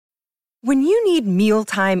When you need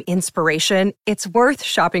mealtime inspiration, it's worth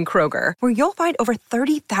shopping Kroger, where you'll find over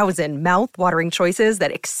 30,000 mouth-watering choices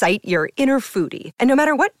that excite your inner foodie. And no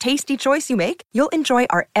matter what tasty choice you make, you'll enjoy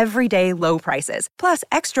our everyday low prices, plus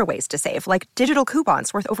extra ways to save, like digital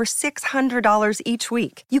coupons worth over $600 each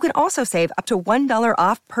week. You can also save up to $1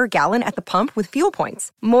 off per gallon at the pump with fuel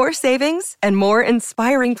points. More savings and more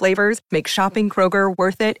inspiring flavors make shopping Kroger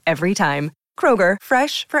worth it every time. Kroger,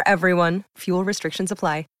 fresh for everyone. Fuel restrictions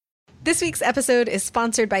apply. This week's episode is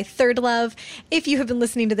sponsored by Third Love. If you have been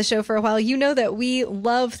listening to the show for a while, you know that we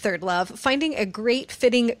love Third Love. Finding a great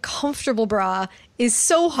fitting, comfortable bra is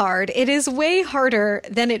so hard. It is way harder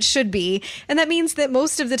than it should be. And that means that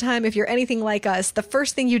most of the time, if you're anything like us, the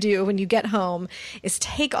first thing you do when you get home is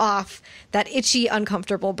take off that itchy,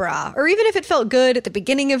 uncomfortable bra. Or even if it felt good at the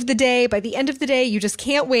beginning of the day, by the end of the day, you just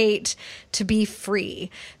can't wait to be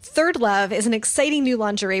free. Third Love is an exciting new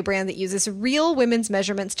lingerie brand that uses real women's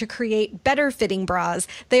measurements to create better fitting bras.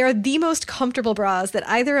 They are the most comfortable bras that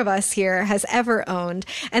either of us here has ever owned,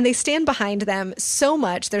 and they stand behind them so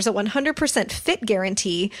much. There's a 100% fit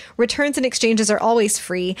guarantee. Returns and exchanges are always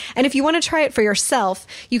free. And if you want to try it for yourself,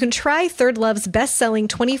 you can try Third Love's best-selling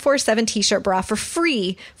 24/7 t-shirt bra for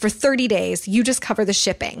free for 30 days. You just cover the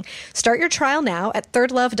shipping. Start your trial now at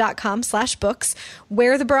thirdlove.com/books.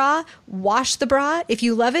 Wear the bra, wash the bra. If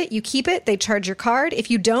you love it, you keep it. They charge your card.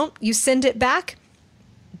 If you don't, you send it back.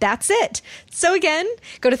 That's it. So again,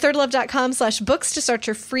 go to thirdlove.com/books to start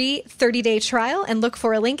your free 30-day trial and look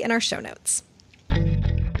for a link in our show notes.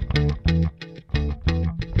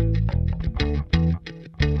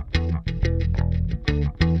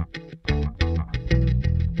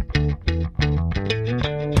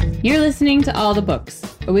 You're listening to All the Books,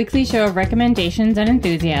 a weekly show of recommendations and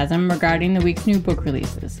enthusiasm regarding the week's new book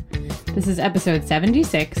releases. This is episode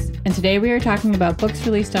 76, and today we are talking about books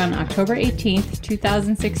released on October 18th,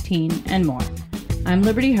 2016, and more. I'm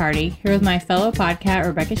Liberty Hardy, here with my fellow podcat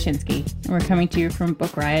Rebecca Shinsky, and we're coming to you from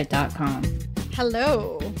BookRiot.com.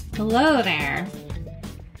 Hello. Hello there.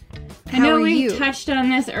 How I know are we you? touched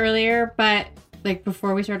on this earlier, but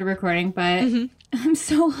before we started recording, but I'm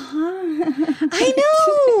so hot. I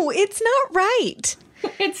know. It's not right.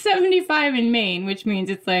 It's 75 in Maine, which means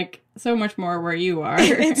it's so much more where you are.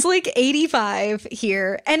 It's 85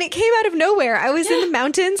 here, and it came out of nowhere. I was in the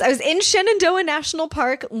mountains. I was in Shenandoah National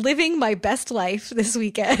Park living my best life this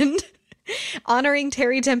weekend, honoring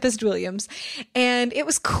Terry Tempest Williams. And it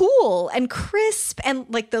was cool and crisp, and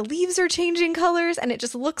the leaves are changing colors, and it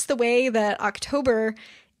just looks the way that October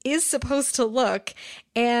is supposed to look.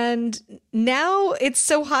 And now it's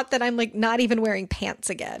so hot that I'm not even wearing pants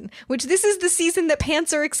again, which this is the season that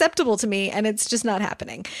pants are acceptable to me, and it's just not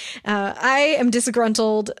happening. I am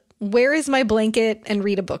disgruntled. Where is my blanket and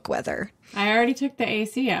read a book weather? I already took the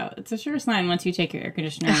AC out. It's a sure sign once you take your air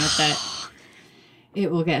conditioner out that it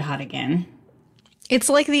will get hot again. It's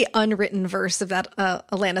like the unwritten verse of that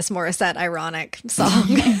Alanis Morissette ironic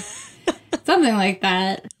song. Something like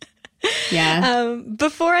that. Yeah.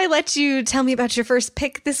 Before I let you tell me about your first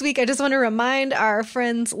pick this week, I just want to remind our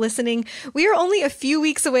friends listening, we are only a few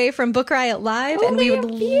weeks away from Book Riot Live, and we would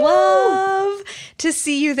love to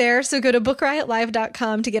see you there. So go to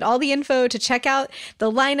bookriotlive.com to get all the info, to check out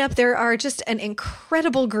the lineup. There are just an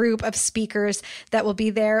incredible group of speakers that will be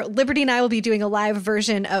there. Liberty and I will be doing a live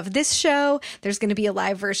version of this show. There's going to be a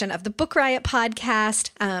live version of the Book Riot podcast.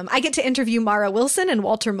 I get to interview Mara Wilson and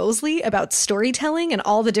Walter Mosley about storytelling and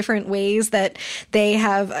all the different ways that they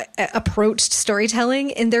have approached storytelling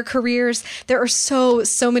in their careers. There are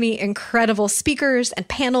so many incredible speakers and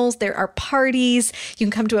panels. There are parties. You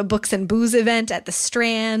can come to a Books and Booze event at the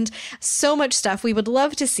Strand. So much stuff. We would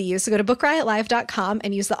love to see you. So go to bookriotlive.com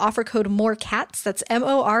and use the offer code MORECATS, that's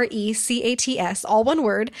MORECATS, all one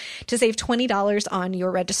word, to save $20 on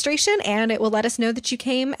your registration, and it will let us know that you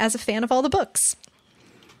came as a fan of all the books.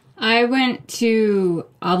 I went to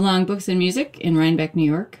Oblong Books and Music in Rhinebeck, New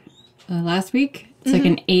York last week. It's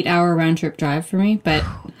an 8-hour round trip drive for me, but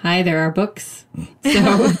hi, there are books. So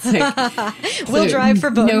it's We'll drive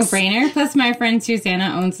for books. No brainer. Plus my friend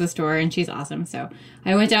Susanna owns the store and she's awesome. So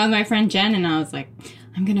I went down with my friend Jen and I was like,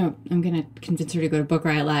 I'm gonna convince her to go to Book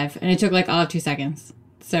Riot Live. And it took all of 2 seconds.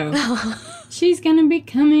 So she's gonna be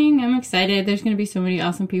coming. I'm excited. There's gonna be so many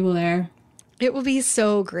awesome people there. It will be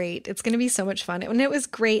so great. It's going to be so much fun. And it was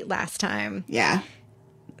great last time. Yeah.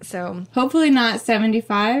 So hopefully not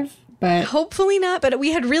 75, but hopefully not. But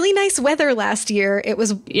we had really nice weather last year. It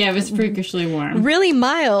was freakishly warm. Really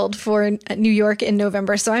mild for New York in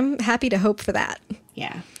November. So I'm happy to hope for that.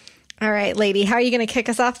 Yeah. All right, lady, how are you going to kick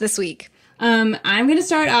us off this week? I'm going to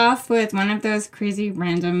start off with one of those crazy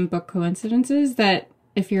random book coincidences that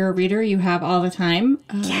if you're a reader, you have all the time.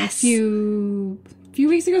 Yes. A few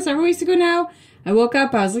weeks ago, several weeks ago now, I woke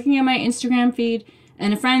up, I was looking at my Instagram feed,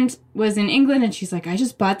 and a friend was in England, and she's like, I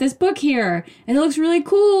just bought this book here, and it looks really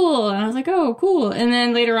cool. And I was like, oh, cool. And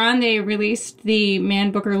then later on, they released the Man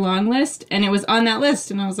Booker long list, and it was on that list.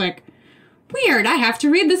 And I was like, weird, I have to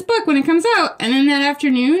read this book when it comes out. And then that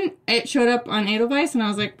afternoon, it showed up on Edelweiss, and I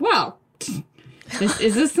was like, wow, this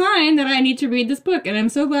is a sign that I need to read this book. And I'm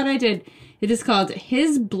so glad I did. It is called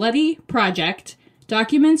His Bloody Project,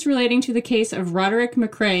 Documents Relating to the Case of Roderick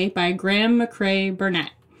McRae by Graham McRae Burnett.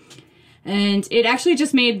 And it actually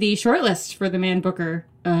just made the shortlist for the Man Booker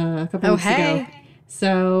a couple weeks ago.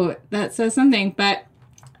 So that says something. But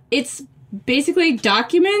it's basically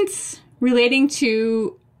documents relating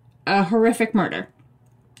to a horrific murder.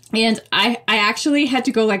 And I actually had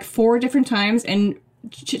to go like 4 different times and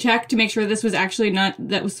check to make sure this was actually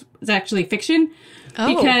was actually fiction.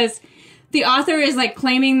 Oh. Because the author is like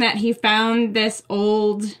claiming that he found this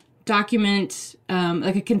old document,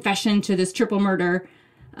 like a confession to this triple murder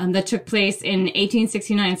that took place in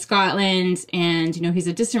 1869 Scotland, and, you know, he's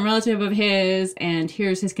a distant relative of his, and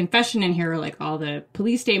here's his confession, and here are, like, all the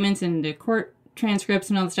police statements and the court transcripts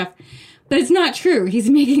and all the stuff. But it's not true. He's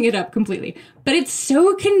making it up completely. But it's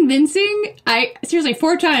so convincing. Seriously,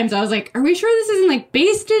 4 times, I was like, are we sure this isn't, like,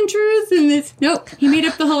 based in truth? And it's, nope, he made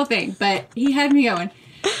up the whole thing, but he had me going.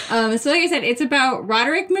 So like I said, it's about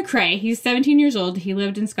Roderick McRae. He's 17 years old. He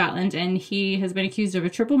lived in Scotland, and he has been accused of a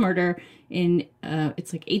triple murder in,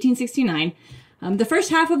 it's like 1869. The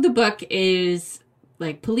first half of the book is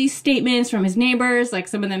like police statements from his neighbors, like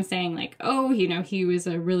some of them saying like, oh, you know, he was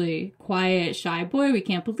a really quiet, shy boy. We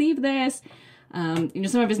can't believe this. You know,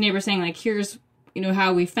 some of his neighbors saying like, here's, you know,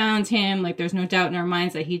 how we found him. Like, there's no doubt in our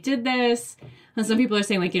minds that he did this. And some people are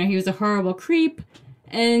saying like, you know, he was a horrible creep.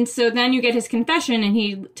 And so then you get his confession, and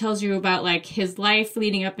he tells you about, like, his life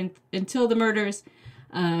leading up until the murders.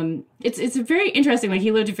 It's very interesting. Like,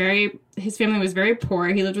 his family was very poor.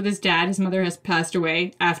 He lived with his dad. His mother has passed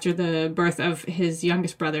away after the birth of his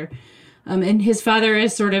youngest brother. And his father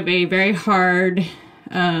is sort of a very hard,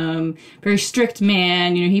 very strict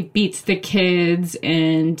man. You know, he beats the kids,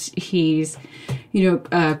 and he's, you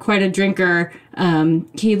know, quite a drinker.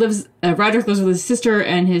 Roderick lives with his sister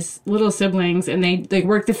and his little siblings, and they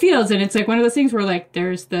work the fields, and it's like one of those things where like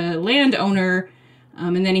there's the landowner,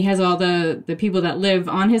 and then he has all the people that live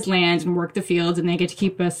on his land and work the fields, and they get to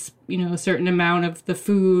keep us, you know, a certain amount of the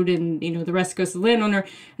food, and, you know, the rest goes to the landowner.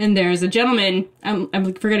 And there's a gentleman,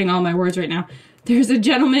 I'm forgetting all my words right now. There's a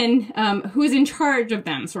gentleman who is in charge of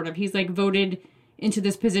them, sort of. He's like voted into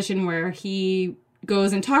this position where he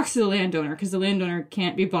goes and talks to the landowner, because the landowner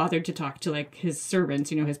can't be bothered to talk to like his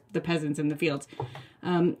servants, you know, the peasants in the fields.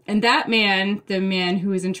 And that man, the man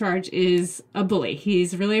who is in charge, is a bully.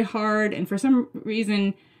 He's really hard, and for some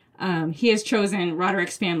reason, he has chosen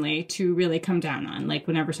Roderick's family to really come down on. Like,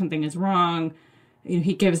 whenever something is wrong, you know,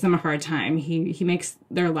 he gives them a hard time. He makes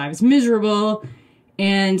their lives miserable.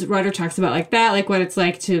 And Roderick talks about like that, like what it's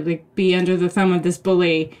like to like be under the thumb of this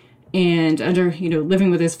bully, and under, you know,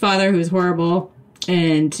 living with his father, who's horrible.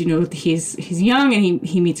 And, you know, he's young, and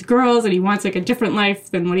he meets girls, and he wants like a different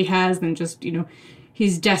life than what he has, than just, you know,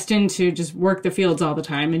 he's destined to just work the fields all the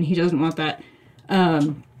time, and he doesn't want that.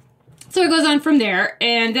 So it goes on from there.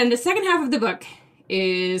 And then the second half of the book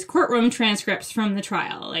is courtroom transcripts from the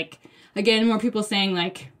trial. Like, again, more people saying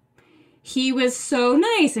like, he was so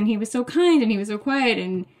nice, and he was so kind, and he was so quiet,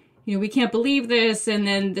 and, you know, we can't believe this. And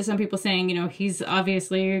then there's some people saying, you know, he's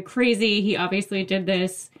obviously crazy. He obviously did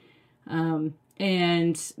this.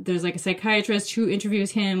 And there's like a psychiatrist who interviews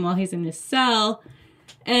him while he's in this cell.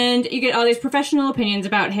 And you get all these professional opinions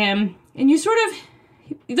about him. And you sort of,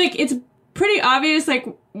 like, it's pretty obvious, like,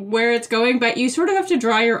 where it's going, but you sort of have to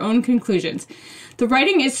draw your own conclusions. The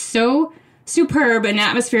writing is so superb and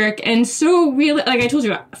atmospheric and so real. Like I told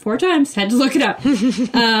you 4 times, had to look it up.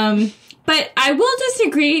 But I will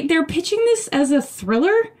disagree. They're pitching this as a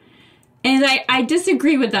thriller, and I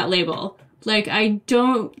disagree with that label. Like, I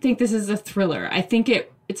don't think this is a thriller. I think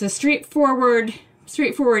it's a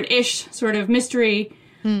straightforward-ish sort of mystery.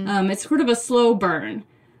 It's sort of a slow burn.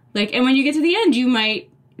 Like, and when you get to the end,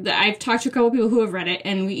 I've talked to a couple people who have read it,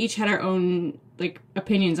 and we each had our own, like,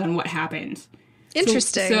 opinions on what happened.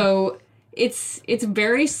 Interesting. So it's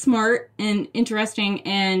very smart and interesting,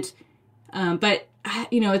 and, but,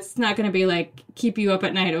 you know, it's not going to be, like, keep you up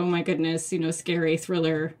at night, oh my goodness, you know, scary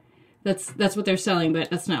thriller. That's what they're selling, but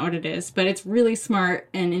that's not what it is. But it's really smart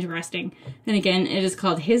and interesting. And again, it is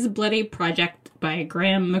called His Bloody Project by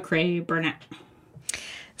Graham McRae Burnett.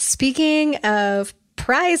 Speaking of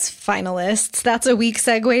prize finalists. That's a weak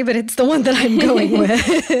segue, but it's the one that I'm going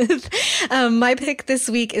with. My pick this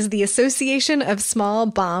week is The Association of Small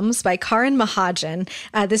Bombs by Karan Mahajan.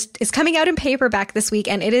 This is coming out in paperback this week,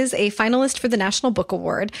 and it is a finalist for the National Book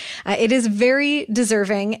Award. It is very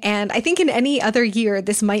deserving, and I think in any other year,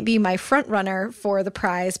 this might be my front runner for the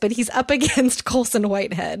prize, but he's up against Colson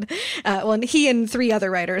Whitehead. Well, he and 3 other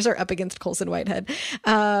writers are up against Colson Whitehead.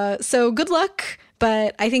 So good luck.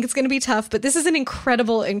 But I think it's going to be tough. But this is an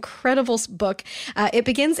incredible, incredible book. It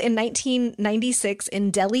begins in 1996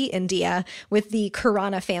 in Delhi, India, with the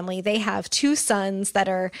Khurana family. They have 2 sons that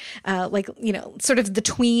are sort of the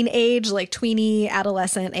tween age, like tweeny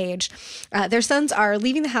adolescent age. Their sons are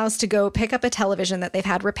leaving the house to go pick up a television that they've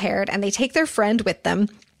had repaired, and they take their friend with them.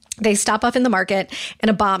 They stop off in the market,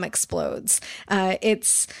 and a bomb explodes.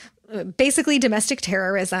 It's basically domestic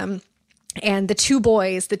terrorism. And the 2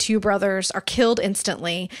 boys, the 2 brothers, are killed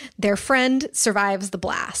instantly. Their friend survives the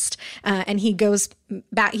blast, and he goes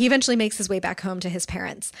back. He eventually makes his way back home to his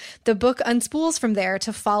parents. The book unspools from there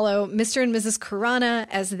to follow Mr. and Mrs. Khurana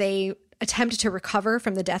as they attempt to recover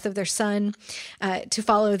from the death of their son, to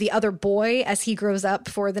follow the other boy as he grows up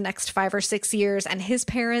for the next 5 or 6 years, and his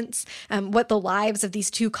parents, what the lives of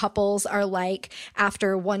these 2 couples are like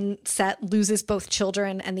after one set loses both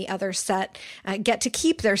children and the other set get to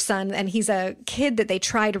keep their son. And he's a kid that they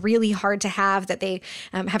tried really hard to have, that they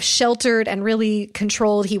have sheltered and really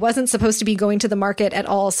controlled. He wasn't supposed to be going to the market at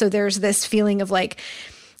all. So there's this feeling of like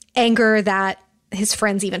anger that his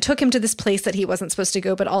friends even took him to this place that he wasn't supposed to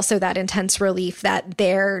go, but also that intense relief that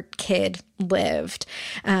their kid lived.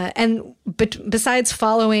 But besides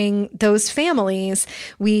following those families,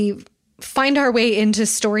 we find our way into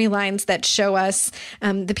storylines that show us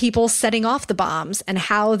the people setting off the bombs and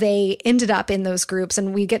how they ended up in those groups.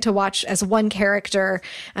 And we get to watch as one character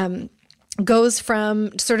goes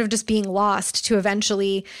from sort of just being lost to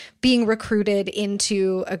eventually being recruited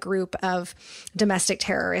into a group of domestic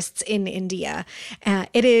terrorists in India.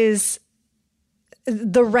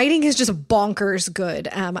 The writing is just bonkers good.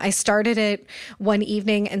 I started it one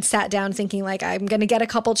evening and sat down thinking like, I'm going to get a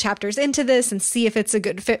couple chapters into this and see if it's a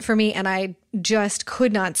good fit for me. And I just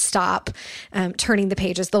could not stop turning the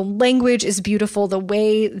pages. The language is beautiful. The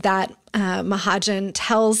way that Mahajan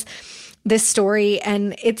tells this story,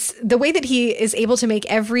 and it's the way that he is able to make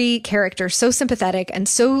every character so sympathetic and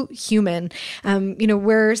so human.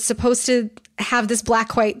 We're supposed to have this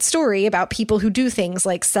black-white story about people who do things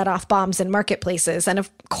like set off bombs in marketplaces. And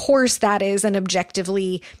of course, that is an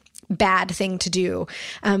objectively bad thing to do.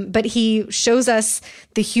 But he shows us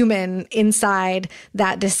the human inside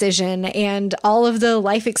that decision and all of the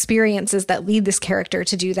life experiences that lead this character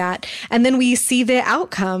to do that. And then we see the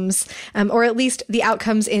outcomes, or at least the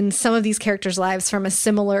outcomes in some of these characters' lives from a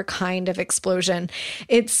similar kind of explosion.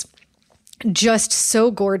 It's just so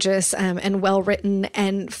gorgeous and well written.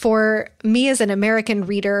 And for me as an American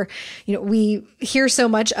reader, we hear so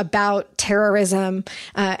much about terrorism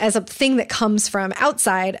as a thing that comes from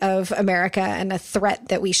outside of America and a threat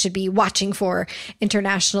that we should be watching for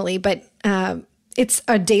internationally. But it's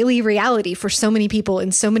a daily reality for so many people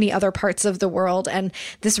in so many other parts of the world. And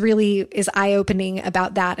this really is eye-opening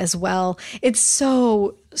about that as well. It's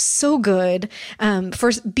so good.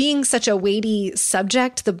 For being such a weighty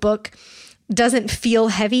subject, the book doesn't feel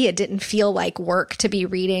heavy. It didn't feel like work to be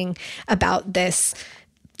reading about this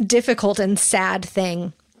difficult and sad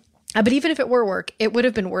thing. But even if it were work, it would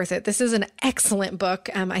have been worth it. This is an excellent book.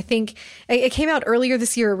 I think it came out earlier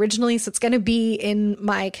this year originally, so it's going to be in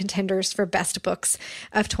my contenders for best books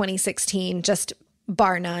of 2016, just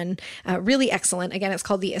bar none. Really excellent. Again, it's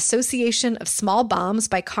called The Association of Small Bombs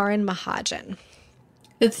by Karan Mahajan.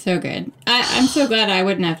 It's so good. I'm so glad I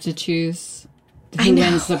wouldn't have to choose who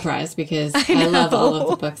wins the prize, because I love all of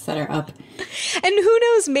the books that are up. And who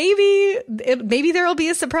knows, maybe there will be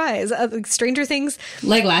a surprise. Stranger Things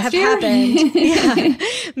like last year have happened. Yeah,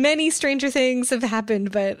 many Stranger Things have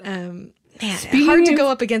happened, but hard to go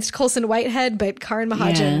up against Colson Whitehead, but Karan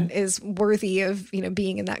Mahajan is worthy of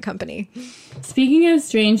being in that company. Speaking of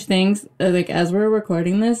strange things, as we're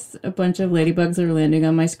recording this, a bunch of ladybugs are landing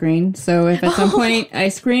on my screen. So if at some point I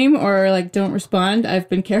scream or don't respond, I've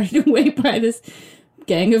been carried away by this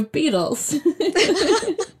gang of beetles.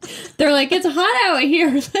 They're like, it's hot out here.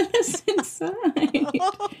 Let us inside.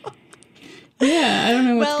 Yeah, I don't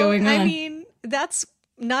know what's going on. I mean, that's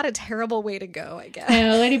not a terrible way to go, I guess.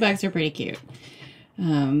 Yeah, ladybugs are pretty cute.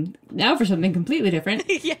 Now for something completely different.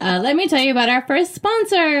 Let me tell you about our first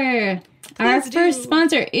sponsor. Our first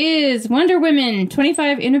sponsor is Wonder Women,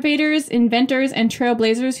 25 Innovators, Inventors, and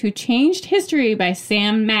Trailblazers Who Changed History by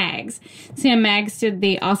Sam Maggs. Sam Maggs did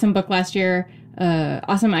the awesome book last year,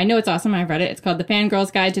 awesome. I know it's awesome. I've read it. It's called The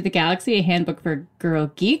Fangirl's Guide to the Galaxy, a handbook for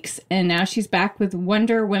girl geeks. And now she's back with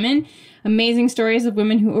Wonder Women, amazing stories of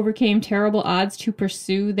women who overcame terrible odds to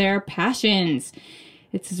pursue their passions.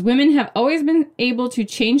 It says women have always been able to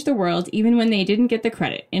change the world even when they didn't get the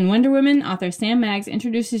credit. In Wonder Woman, author Sam Maggs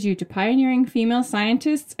introduces you to pioneering female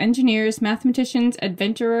scientists, engineers, mathematicians,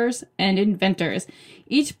 adventurers, and inventors.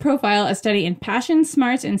 Each profile a study in passion,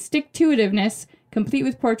 smarts, and stick-to-itiveness, complete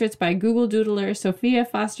with portraits by Google Doodler Sophia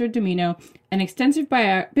Foster Domino, an extensive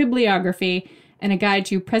bibliography, and a guide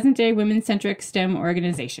to present-day women-centric STEM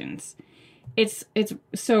organizations. It's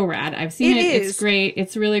so rad. I've seen it. It's great.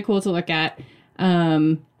 It's really cool to look at.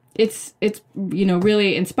 It's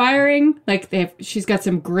really inspiring. Like she's got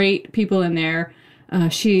some great people in there.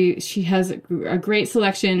 She has a great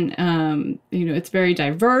selection. It's very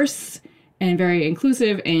diverse and very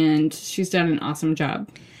inclusive, and she's done an awesome job.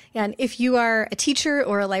 Yeah, and if you are a teacher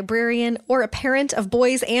or a librarian or a parent of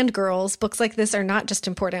boys and girls, books like this are not just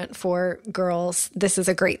important for girls. This is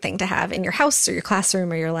a great thing to have in your house or your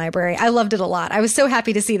classroom or your library. I loved it a lot. I was so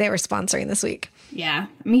happy to see they were sponsoring this week. Yeah,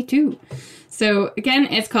 me too. So again,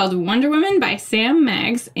 it's called Wonder Woman by Sam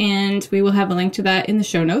Maggs, and we will have a link to that in the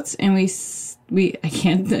show notes. And I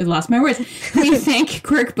lost my words. We thank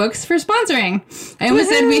Quirk Books for sponsoring. I almost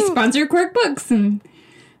said we sponsor Quirk Books, and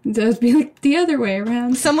it does be like the other way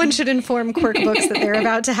around. Someone should inform Quirk Books that they're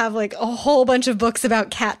about to have like a whole bunch of books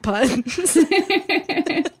about cat puns.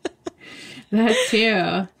 That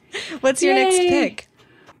too. What's your next pick?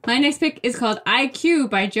 My next pick is called IQ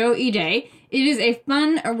by Joe Ide. It is a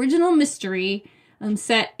fun, original mystery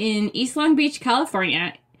set in East Long Beach,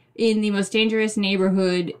 California, in the most dangerous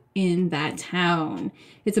neighborhood in that town.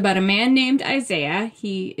 It's about a man named Isaiah.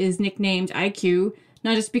 He is nicknamed IQ,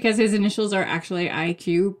 not just because his initials are actually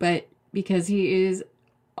IQ, but because he is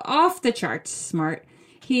off the charts smart.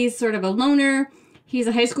 He's sort of a loner. He's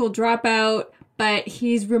a high school dropout, but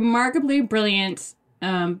he's remarkably brilliant,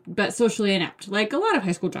 but socially inept, like a lot of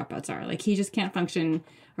high school dropouts are. Like, he just can't function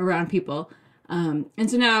around people. And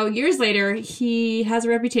so now, years later, he has a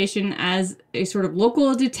reputation as a sort of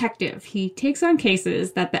local detective. He takes on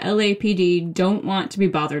cases that the LAPD don't want to be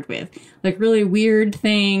bothered with, like really weird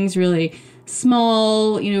things, really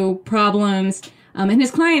small, problems. And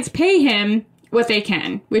his clients pay him what they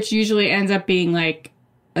can, which usually ends up being like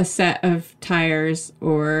a set of tires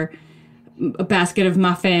or a basket of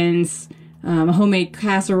muffins, a homemade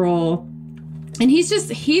casserole. And he's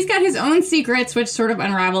got his own secrets, which sort of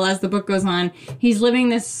unravel as the book goes on. He's living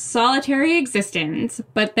this solitary existence,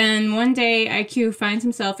 but then one day IQ finds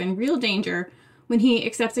himself in real danger when he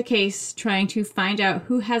accepts a case trying to find out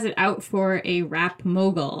who has it out for a rap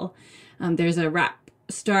mogul. There's a rap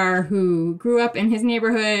star who grew up in his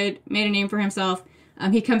neighborhood, made a name for himself.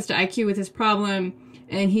 He comes to IQ with his problem,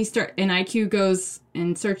 and IQ goes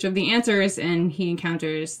in search of the answers, and he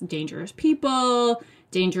encounters dangerous people,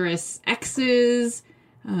 dangerous exes.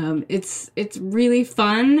 It's really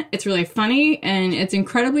fun. It's really funny, and it's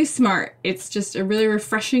incredibly smart. It's just a really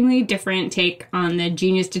refreshingly different take on the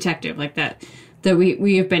genius detective like that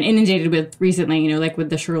we have been inundated with recently, like with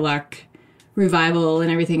the Sherlock revival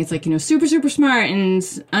and everything. It's like, super, super smart and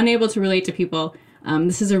unable to relate to people.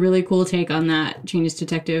 This is a really cool take on that genius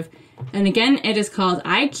detective. And again, it is called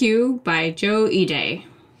IQ by Joe Ide.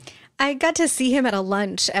 I got to see him at a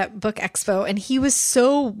lunch at Book Expo, and he was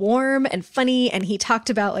so warm and funny, and he talked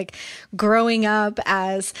about like growing up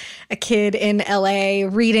as a kid in LA,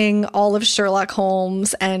 reading all of Sherlock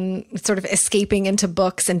Holmes and sort of escaping into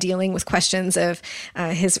books and dealing with questions of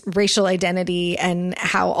his racial identity and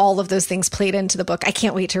how all of those things played into the book. I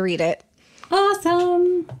can't wait to read it.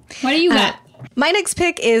 Awesome. What do you got? My next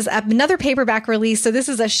pick is another paperback release. So this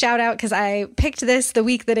is a shout out because I picked this the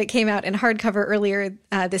week that it came out in hardcover earlier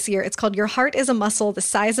this year. It's called Your Heart is a Muscle the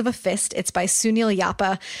Size of a Fist. It's by Sunil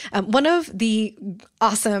Yapa, one of the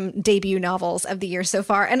awesome debut novels of the year so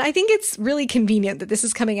far. And I think it's really convenient that this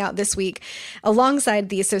is coming out this week alongside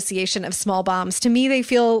the Association of Small Bombs. To me, they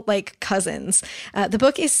feel like cousins. The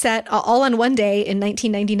book is set all on one day in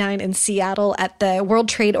 1999 in Seattle at the World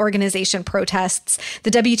Trade Organization protests.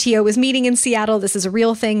 The WTO was meeting in Seattle. This is a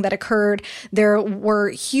real thing that occurred. There were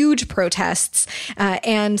huge protests.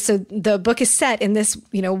 And so the book is set in this,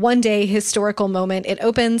 one day historical moment. It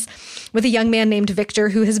opens with a young man named Victor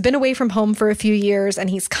who has been away from home for a few years, and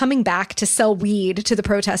he's coming back to sell weed to the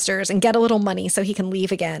protesters and get a little money so he can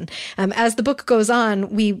leave again. As the book goes on,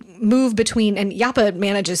 we move between, and Yapa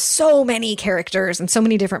manages so many characters and so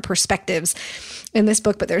many different perspectives. in this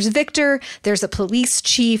book, but there's Victor, there's a police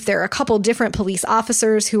chief, there are a couple different police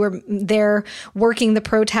officers who are there working the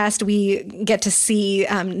protest. We get to see,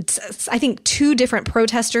 I think, 2 different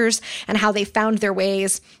protesters and how they found their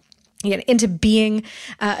ways into being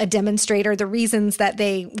a demonstrator, the reasons that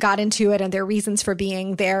they got into it and their reasons for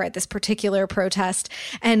being there at this particular protest.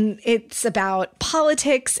 And it's about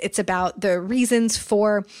politics. It's about the reasons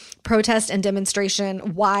for protest and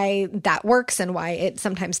demonstration, why that works and why it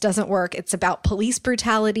sometimes doesn't work. It's about police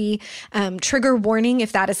brutality, trigger warning,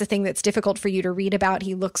 if that is a thing that's difficult for you to read about.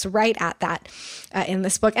 He looks right at that in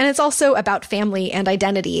this book. And it's also about family and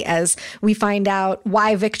identity as we find out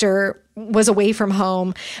why Victor was away from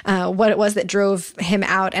home, what it was that drove him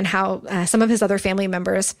out, and how some of his other family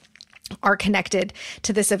members are connected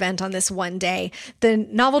to this event on this one day. The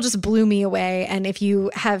novel just blew me away. And if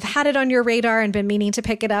you have had it on your radar and been meaning to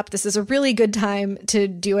pick it up, this is a really good time to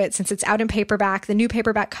do it since it's out in paperback. The new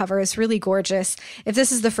paperback cover is really gorgeous. If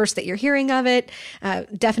this is the first that you're hearing of it,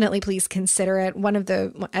 definitely please consider it. One of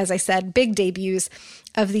the, as I said, big debuts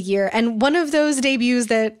of the year. And one of those debuts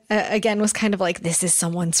that, again, was kind of like, this is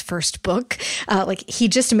someone's first book. Like, he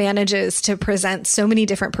just manages to present so many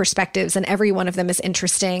different perspectives, and every one of them is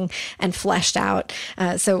interesting and fleshed out.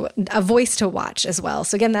 So a voice to watch as well.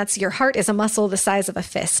 So again, that's Your Heart is a Muscle the Size of a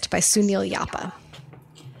Fist by Sunil Yapa.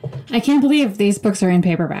 I can't believe these books are in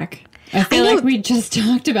paperback. I feel like we just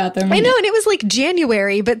talked about them. I know, and it was like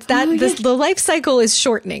January, but the life cycle is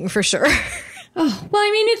shortening for sure. Oh, well,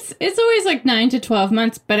 I mean, it's always like 9 to 12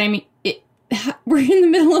 months, but I mean, we're in the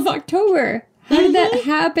middle of October. How did that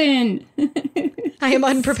happen? I am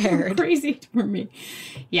unprepared. So crazy for me.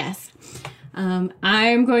 Yes.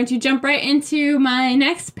 I'm going to jump right into my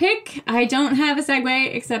next pick. I don't have a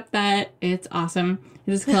segue, except that it's awesome.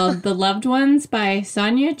 It is called The Loved Ones by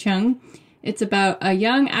Sonia Chung. It's about a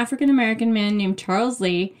young African-American man named Charles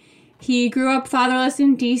Lee. He grew up fatherless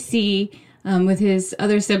in D.C. With his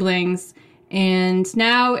other siblings. And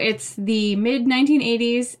now it's the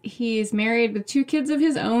mid-1980s. He's married with 2 kids of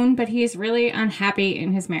his own, but he's really unhappy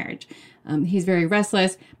in his marriage. He's very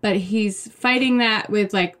restless, but he's fighting that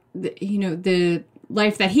with, like, the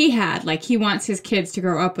life that he had. Like, he wants his kids to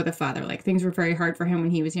grow up with a father. Like, things were very hard for him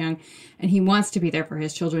when he was young, and he wants to be there for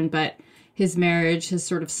his children, but his marriage has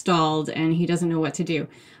sort of stalled, and he doesn't know what to do.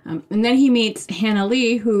 And then he meets Hannah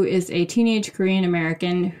Lee, who is a teenage Korean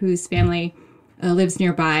American whose family lives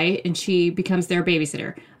nearby, and she becomes their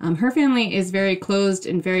babysitter. Her family is very closed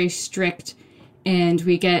and very strict, and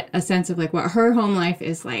we get a sense of like what her home life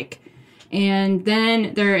is like. And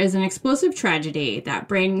then there is an explosive tragedy that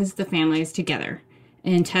brings the families together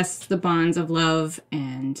and tests the bonds of love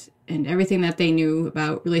and everything that they knew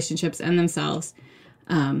about relationships and themselves.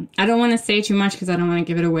 I don't want to say too much because I don't want to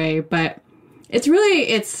give it away, but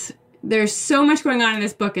there's so much going on in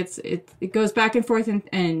this book. It goes back and forth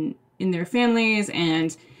and in their families,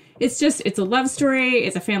 and it's a love story.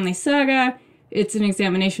 It's a family saga. It's an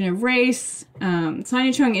examination of race.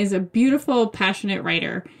 Sonia Chung is a beautiful, passionate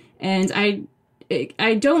writer, and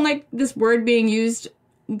I don't like this word being used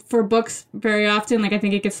for books very often. Like, I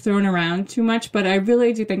think it gets thrown around too much, but I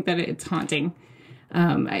really do think that it's haunting.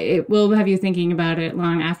 It will have you thinking about it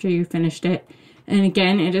long after you finished it. And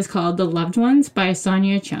again, it is called The Loved Ones by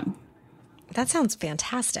Sonia Chung. That sounds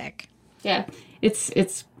fantastic. Yeah.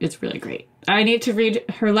 It's really great. I need to read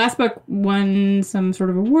her last book, won some sort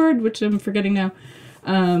of award, which I'm forgetting now.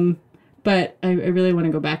 But I really want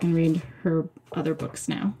to go back and read her other books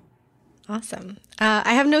now. Awesome.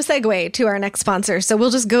 I have no segue to our next sponsor, so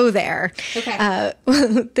we'll just go there. Okay.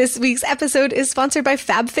 This week's episode is sponsored by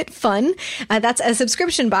FabFitFun. That's a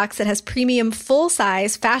subscription box that has premium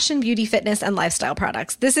full-size fashion, beauty, fitness, and lifestyle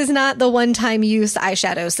products. This is not the one-time use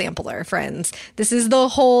eyeshadow sampler, friends. This is the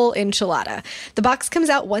whole enchilada. The box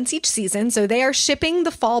comes out once each season, so they are shipping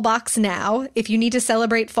the fall box now. If you need to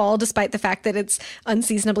celebrate fall despite the fact that it's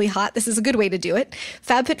unseasonably hot, this is a good way to do it.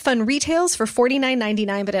 FabFitFun retails for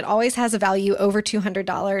 $49.99, but it always has a value over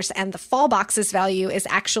 $200, and the fall box's value is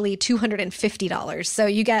actually $250. So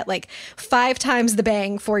you get like 5 times the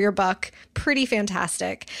bang for your buck. Pretty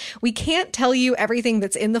fantastic. We can't tell you everything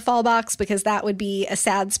that's in the fall box because that would be a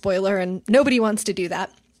sad spoiler, and nobody wants to do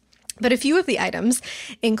that. But a few of the items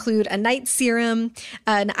include a night serum,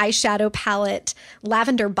 an eyeshadow palette,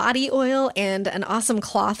 lavender body oil, and an awesome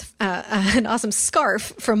cloth, an awesome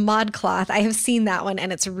scarf from ModCloth. I have seen that one,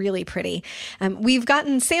 and it's really pretty. We've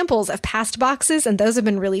gotten samples of past boxes, and those have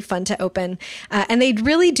been really fun to open. And they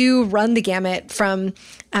really do run the gamut from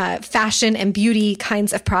fashion and beauty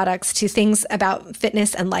kinds of products to things about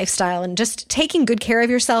fitness and lifestyle and just taking good care of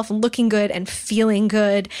yourself and looking good and feeling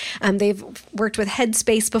good. They've worked with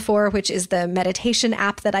Headspace before, which is the meditation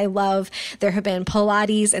app that I love. There have been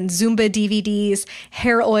Pilates and Zumba DVDs,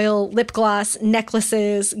 hair oil, lip gloss,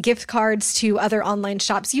 necklaces, gift cards to other online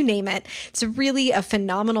shops, you name it. It's really a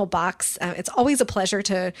phenomenal box. It's always a pleasure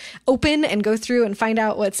to open and go through and find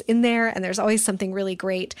out what's in there. And there's always something really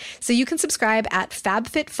great. So you can subscribe at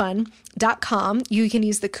fabfitfun.com. You can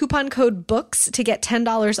use the coupon code BOOKS to get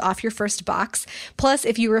 $10 off your first box. Plus,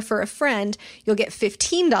 if you refer a friend, you'll get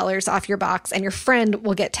 $15 off your box and your friend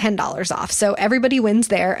will get $10 off. So everybody wins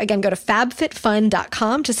there. Again, go to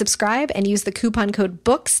fabfitfun.com to subscribe and use the coupon code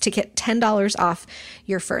BOOKS to get $10 off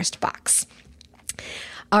your first box.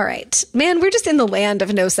 All right, man, we're just in the land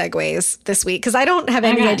of no segues this week because I don't have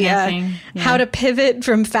any idea how to pivot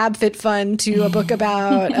from FabFitFun to a book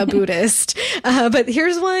about a Buddhist. But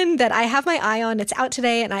here's one that I have my eye on. It's out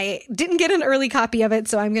today and I didn't get an early copy of it,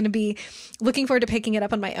 so I'm going to be looking forward to picking it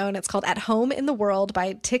up on my own. It's called At Home in the World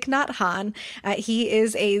by Thich Nhat Hanh. He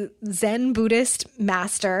is a Zen Buddhist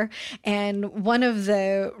master and one of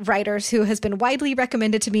the writers who has been widely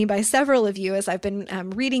recommended to me by several of you as I've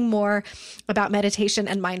been reading more about meditation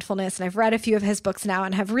and mindfulness. And I've read a few of his books now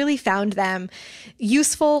and have really found them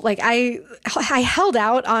useful. Like I held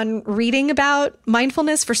out on reading about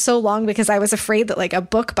mindfulness for so long because I was afraid that like a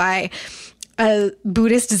book by a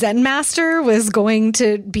Buddhist Zen master was going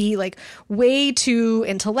to be like way too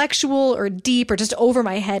intellectual or deep or just over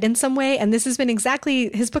my head in some way. And his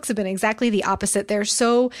books have been exactly the opposite. They're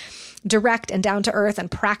so direct and down to earth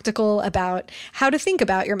and practical about how to think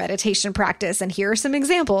about your meditation practice. And here are some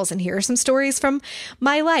examples and here are some stories from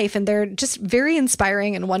my life. And they're just very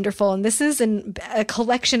inspiring and wonderful. And this is a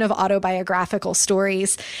collection of autobiographical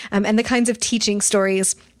stories and the kinds of teaching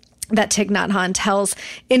stories that Thich Nhat Hanh tells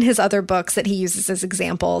in his other books that he uses as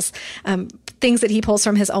examples, things that he pulls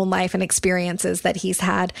from his own life and experiences that he's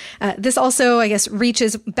had. This also, I guess,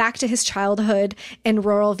 reaches back to his childhood in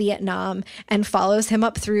rural Vietnam and follows him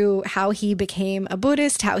up through how he became a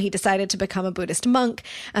Buddhist, how he decided to become a Buddhist monk.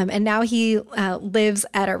 And now he lives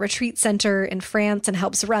at a retreat center in France and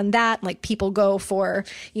helps run that. Like people go for,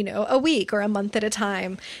 a week or a month at a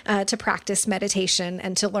time to practice meditation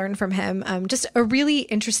and to learn from him. Just a really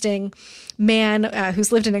interesting man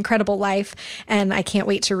who's lived an incredible life, and I can't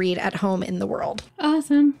wait to read At Home in the World.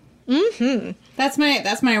 Awesome. Mm-hmm. That's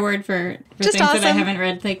my word for just things awesome. That I haven't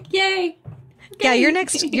read. Like, yay! Yeah, your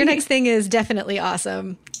next thing is definitely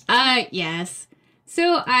awesome. Yes.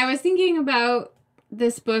 So I was thinking about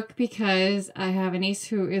this book because I have a niece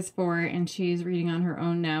who is 4 and she's reading on her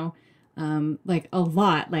own now. Like a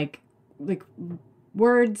lot, like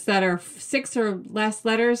words that are 6 or less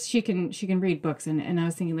letters, she can read books. And I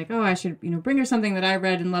was thinking like, I should, bring her something that I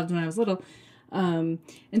read and loved when I was little. And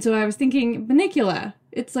so I was thinking Bunnicula.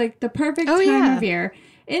 It's like the perfect time of year.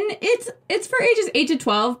 And it's for ages 8 to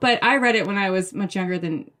 12, but I read it when I was much younger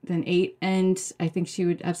than 8. And I think she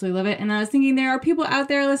would absolutely love it. And I was thinking there are people out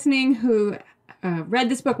there listening who read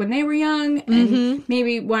this book when they were young and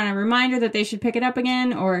maybe want a reminder that they should pick it up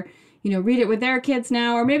again or read it with their kids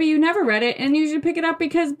now, or maybe you never read it and you should pick it up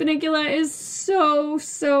because Bunnicula is so,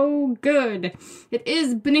 so good. It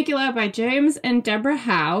is Bunnicula by James and Deborah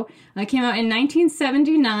Howe. It came out in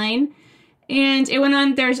 1979 and it went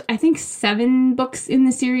on, there's I think 7 books in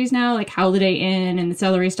the series now, like Holiday Inn and The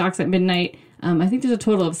Celery Stalks at Midnight. I think there's a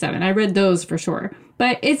total of 7. I read those for sure.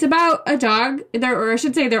 But it's about a dog, or I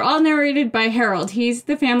should say they're all narrated by Harold. He's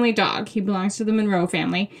the family dog. He belongs to the Monroe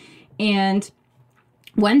family. And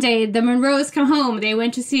one day, the Monroes come home. They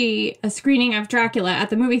went to see a screening of Dracula at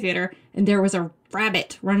the movie theater, and there was a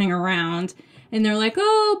rabbit running around. And they're like,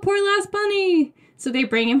 oh, poor last bunny. So they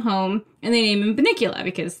bring him home, and they name him Bunnicula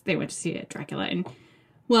because they went to see Dracula. And,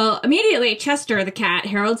 well, immediately, Chester, the cat,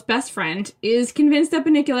 Harold's best friend, is convinced that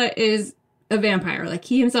Bunnicula is a vampire. Like,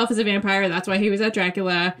 he himself is a vampire. That's why he was at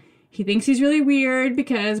Dracula. He thinks he's really weird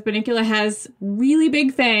because Bunnicula has really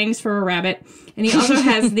big fangs for a rabbit. And he also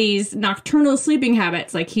has these nocturnal sleeping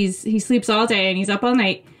habits. Like he sleeps all day and he's up all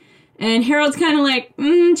night. And Harold's kind of like,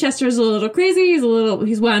 Chester's a little crazy.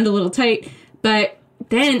 He's wound a little tight. But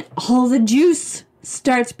then all the juice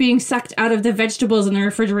starts being sucked out of the vegetables in the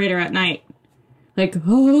refrigerator at night. Like,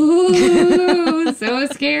 oh, so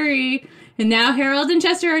scary. And now Harold and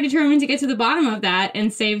Chester are determined to get to the bottom of that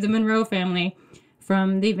and save the Monroe family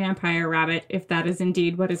from the vampire rabbit, if that is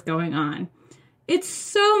indeed what is going on. It's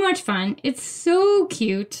so much fun. It's so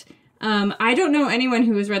cute. I don't know anyone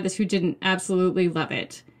who has read this who didn't absolutely love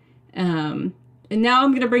it. And now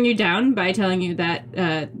I'm going to bring you down by telling you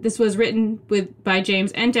that this was written by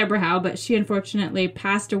James and Deborah Howe, but she unfortunately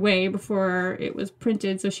passed away before it was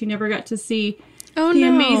printed, so she never got to see the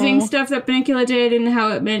amazing stuff that Bunnicula did and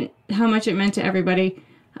how much it meant to everybody.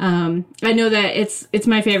 I know that it's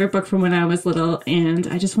my favorite book from when I was little, and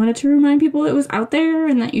I just wanted to remind people it was out there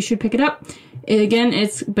and that you should pick it up. Again,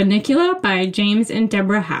 it's Bunnicula by James and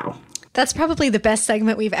Deborah Howe. That's probably the best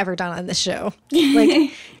segment we've ever done on this show.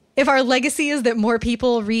 Like, if our legacy is that more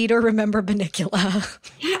people read or remember Bunnicula,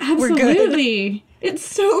 yeah, absolutely. We're good. It's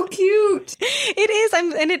so cute. It is.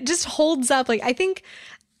 And it just holds up. Like,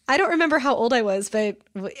 I don't remember how old I was, but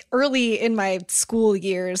early in my school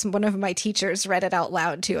years, one of my teachers read it out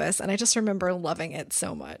loud to us, and I just remember loving it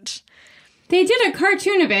so much. They did a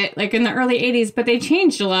cartoon of it, like in the early 80s, but they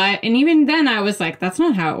changed a lot, and even then I was like, that's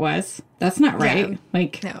not how it was. That's not right. Yeah.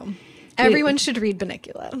 Like, no. Everyone should read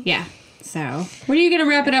Bunnicula. Yeah. So, what are you going to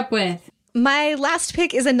wrap it up with? My last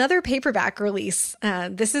pick is another paperback release.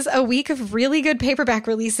 This is a week of really good paperback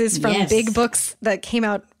releases from big books that came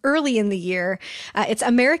out early in the year. It's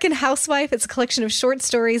American Housewife. It's a collection of short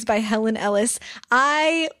stories by Helen Ellis.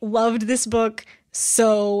 I loved this book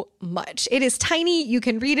so much. It is tiny. You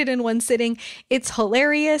can read it in one sitting. It's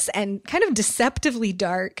hilarious and kind of deceptively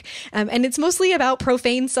dark. And it's mostly about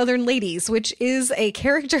profane Southern ladies, which is a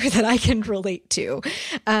character that I can relate to.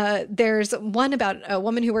 There's one about a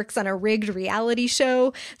woman who works on a rigged reality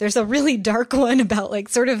show. There's a really dark one about like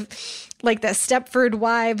sort of like the Stepford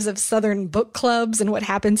Wives of Southern book clubs and what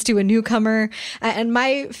happens to a newcomer. And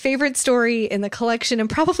my favorite story in the collection, and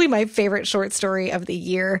probably my favorite short story of the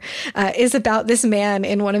year, is about this man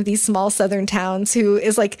in one of these small Southern towns who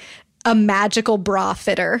is like a magical bra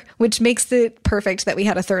fitter, which makes it perfect that we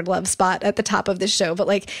had a Third Love spot at the top of this show. But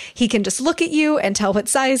like, he can just look at you and tell what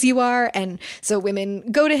size you are. And so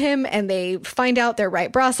women go to him and they find out their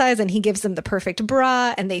right bra size, and he gives them the perfect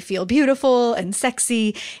bra, and they feel beautiful and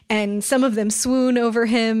sexy. And some of them swoon over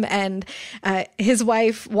him, and his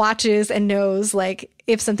wife watches and knows, like,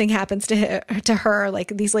 if something happens to her,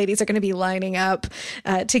 like, these ladies are going to be lining up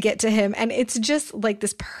to get to him. And it's just like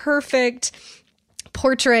this perfect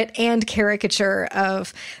portrait and caricature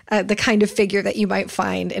of the kind of figure that you might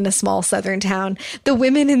find in a small Southern town. The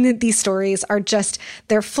women in these stories are just,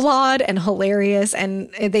 they're flawed and hilarious, and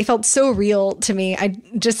they felt so real to me. I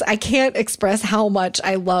can't express how much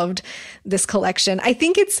I loved this collection. I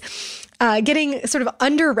think it's getting sort of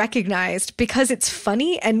under-recognized because it's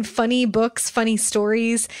funny, and funny books, funny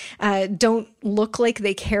stories don't look like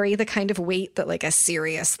they carry the kind of weight that like a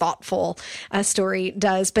serious, thoughtful story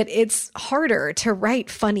does. But it's harder to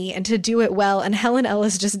write funny and to do it well. And Helen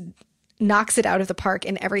Ellis just knocks it out of the park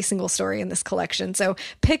in every single story in this collection. So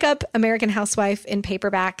pick up American Housewife in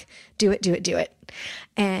paperback. Do it, do it, do it.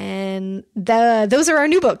 And those are our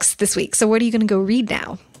new books this week. So what are you going to go read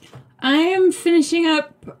now? I am finishing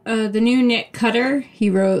up the new Nick Cutter.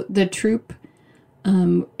 He wrote The Troop.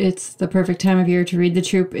 It's the perfect time of year to read The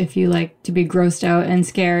Troop if you like to be grossed out and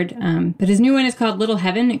scared. But his new one is called Little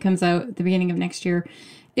Heaven. It comes out at the beginning of next year.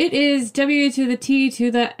 It is W to the T to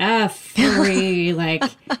the F. Like,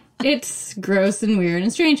 it's gross and weird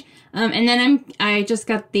and strange. And then I just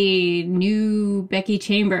got the new Becky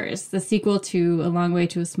Chambers, the sequel to A Long Way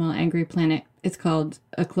to a Small Angry Planet. It's called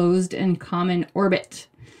A Closed and Common Orbit.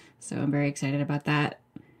 So I'm very excited about that.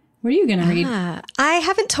 What are you going to read? I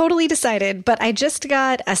haven't totally decided, but I just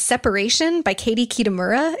got A Separation by Katie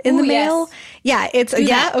Kitamura in the mail. Yes. Yeah, it's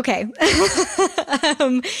okay.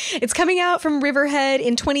 It's coming out from Riverhead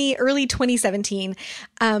in early 2017.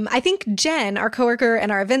 I think Jen, our coworker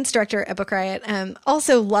and our events director at Book Riot,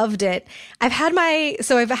 also loved it. I've had my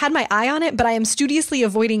eye on it, but I am studiously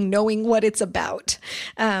avoiding knowing what it's about.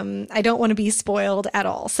 I don't want to be spoiled at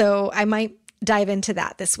all, so I might dive into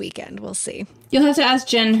that this weekend. We'll see. You'll have to ask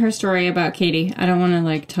Jen her story about Katie. I don't want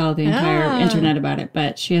to tell the entire internet about it,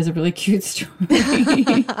 but she has a really cute story.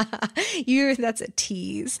 That's a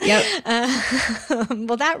tease. Yep.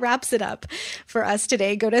 Well, that wraps it up for us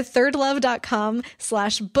today. Go to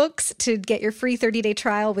thirdlove.com/books to get your free 30-day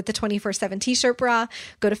trial with the 24/7 t-shirt bra.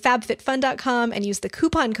 Go to fabfitfun.com and use the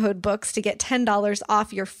coupon code books to get $10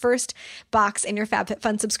 off your first box in your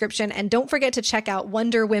FabFitFun subscription. And don't forget to check out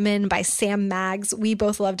Wonder Women by Sam Maggs. We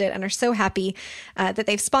both loved it and are so happy that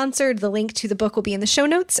they've sponsored. The link to the book will be in the show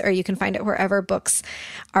notes, or you can find it wherever books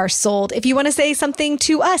are sold. If you want to say something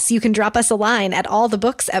to us, you can drop us a line at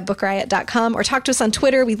allthebooks@bookriot.com or talk to us on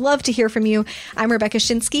Twitter. We'd love to hear from you. I'm Rebecca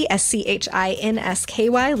Schinsky,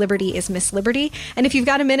 SCHINSKY. Liberty is Miss Liberty. And if you've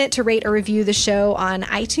got a minute to rate or review the show on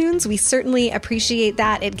iTunes, we certainly appreciate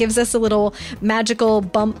that. It gives us a little magical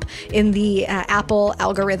bump in the Apple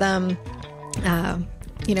algorithm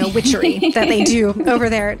witchery that they do over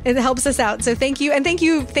there. It helps us out. So thank you. And thank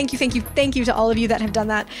you to all of you that have done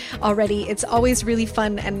that already. It's always really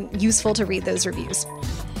fun and useful to read those reviews.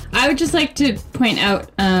 I would just like to point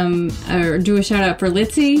out, or do a shout out for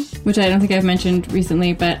Litzy, which I don't think I've mentioned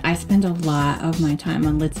recently, but I spend a lot of my time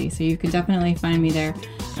on Litzy, so you can definitely find me there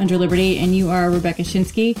under Liberty. And you are Rebecca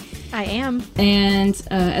Schinsky. I am. And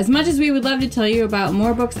as much as we would love to tell you about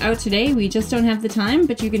more books out today, we just don't have the time,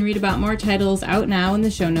 but you can read about more titles out now in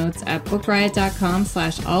the show notes at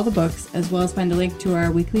bookriot.com/allthebooks, as well as find a link to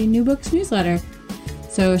our weekly New Books newsletter.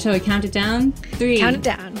 So shall we count it down? 3, Count it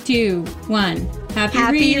down. 2, 1. Happy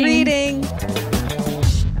Happy reading. reading.